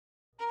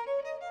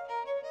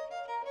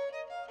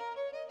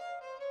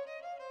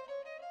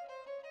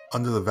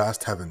Under the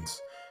vast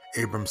heavens,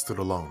 Abram stood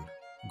alone,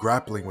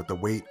 grappling with the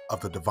weight of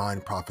the divine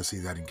prophecy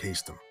that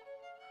encased him.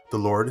 The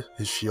Lord,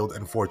 his shield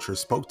and fortress,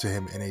 spoke to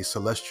him in a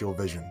celestial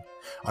vision,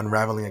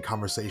 unraveling a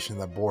conversation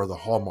that bore the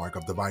hallmark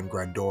of divine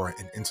grandeur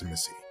and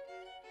intimacy.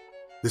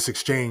 This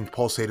exchange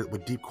pulsated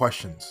with deep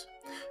questions,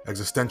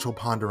 existential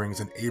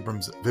ponderings, and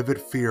Abram's vivid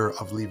fear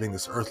of leaving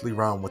this earthly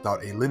realm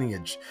without a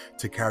lineage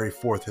to carry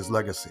forth his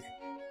legacy.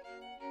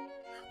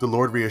 The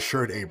Lord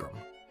reassured Abram,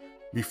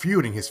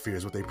 refuting his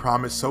fears with a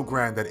promise so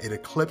grand that it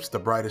eclipsed the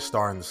brightest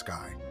star in the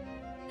sky.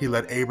 He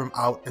led Abram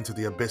out into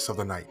the abyss of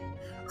the night,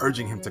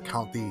 urging him to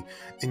count the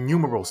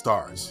innumerable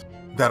stars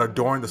that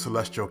adorn the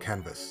celestial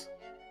canvas.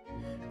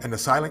 In the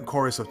silent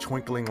chorus of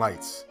twinkling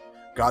lights,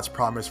 God's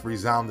promise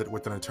resounded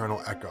with an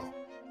eternal echo.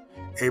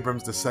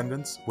 Abram's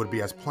descendants would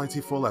be as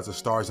plentiful as the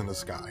stars in the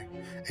sky,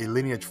 a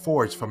lineage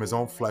forged from his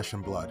own flesh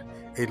and blood,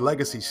 a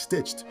legacy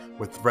stitched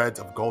with threads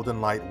of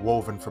golden light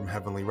woven from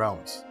heavenly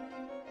realms.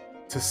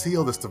 To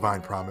seal this divine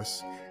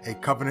promise, a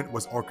covenant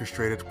was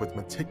orchestrated with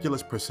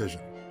meticulous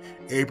precision.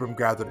 Abram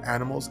gathered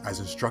animals as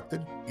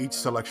instructed, each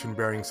selection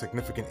bearing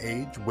significant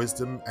age,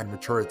 wisdom, and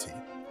maturity,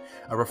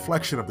 a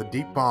reflection of the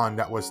deep bond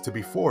that was to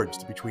be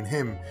forged between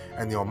him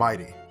and the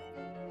Almighty.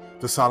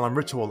 The solemn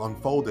ritual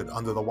unfolded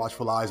under the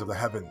watchful eyes of the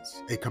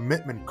heavens, a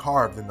commitment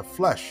carved in the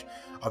flesh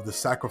of the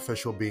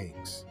sacrificial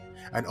beings,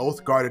 an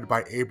oath guarded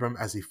by Abram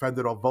as he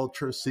fended off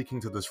vultures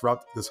seeking to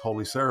disrupt this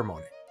holy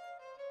ceremony.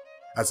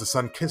 As the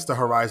sun kissed the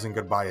horizon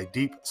goodbye, a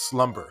deep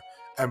slumber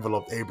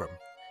enveloped Abram,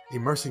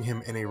 immersing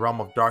him in a realm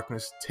of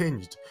darkness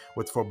tinged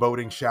with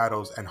foreboding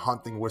shadows and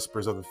haunting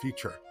whispers of the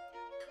future.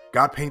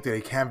 God painted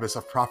a canvas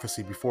of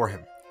prophecy before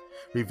him,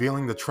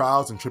 revealing the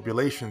trials and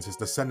tribulations his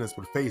descendants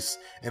would face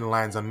in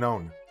lands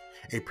unknown,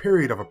 a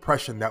period of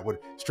oppression that would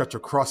stretch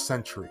across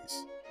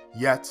centuries.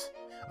 Yet,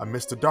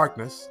 amidst the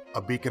darkness,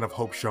 a beacon of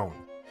hope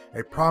shone,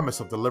 a promise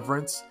of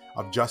deliverance,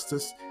 of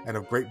justice, and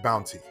of great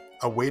bounty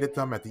awaited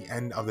them at the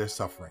end of their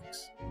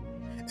sufferings.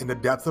 In the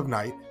depth of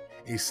night,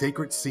 a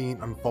sacred scene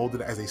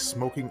unfolded as a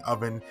smoking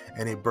oven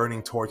and a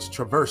burning torch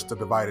traversed the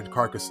divided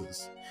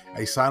carcasses,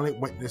 a silent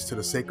witness to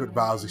the sacred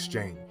vows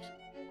exchanged.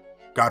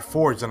 God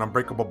forged an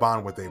unbreakable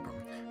bond with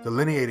Abram,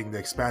 delineating the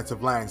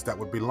expansive lands that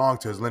would belong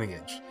to his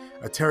lineage,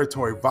 a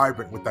territory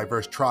vibrant with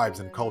diverse tribes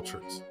and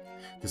cultures.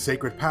 The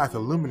sacred path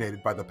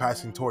illuminated by the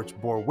passing torch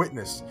bore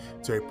witness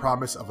to a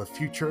promise of a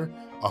future,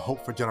 a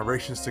hope for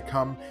generations to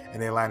come,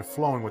 and a land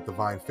flowing with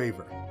divine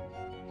favor.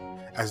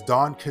 As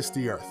dawn kissed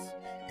the earth,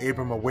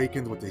 Abram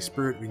awakened with a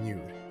spirit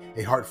renewed,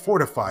 a heart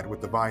fortified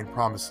with divine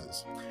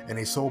promises, and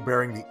a soul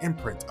bearing the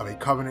imprint of a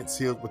covenant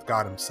sealed with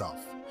God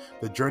himself.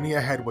 The journey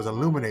ahead was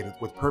illuminated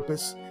with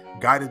purpose,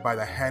 guided by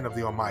the hand of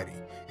the Almighty,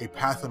 a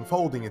path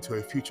unfolding into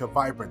a future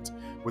vibrant,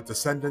 with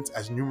descendants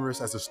as numerous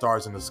as the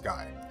stars in the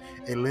sky,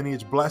 a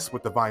lineage blessed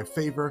with divine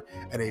favor,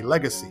 and a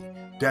legacy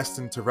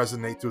destined to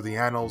resonate through the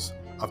annals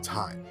of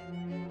time.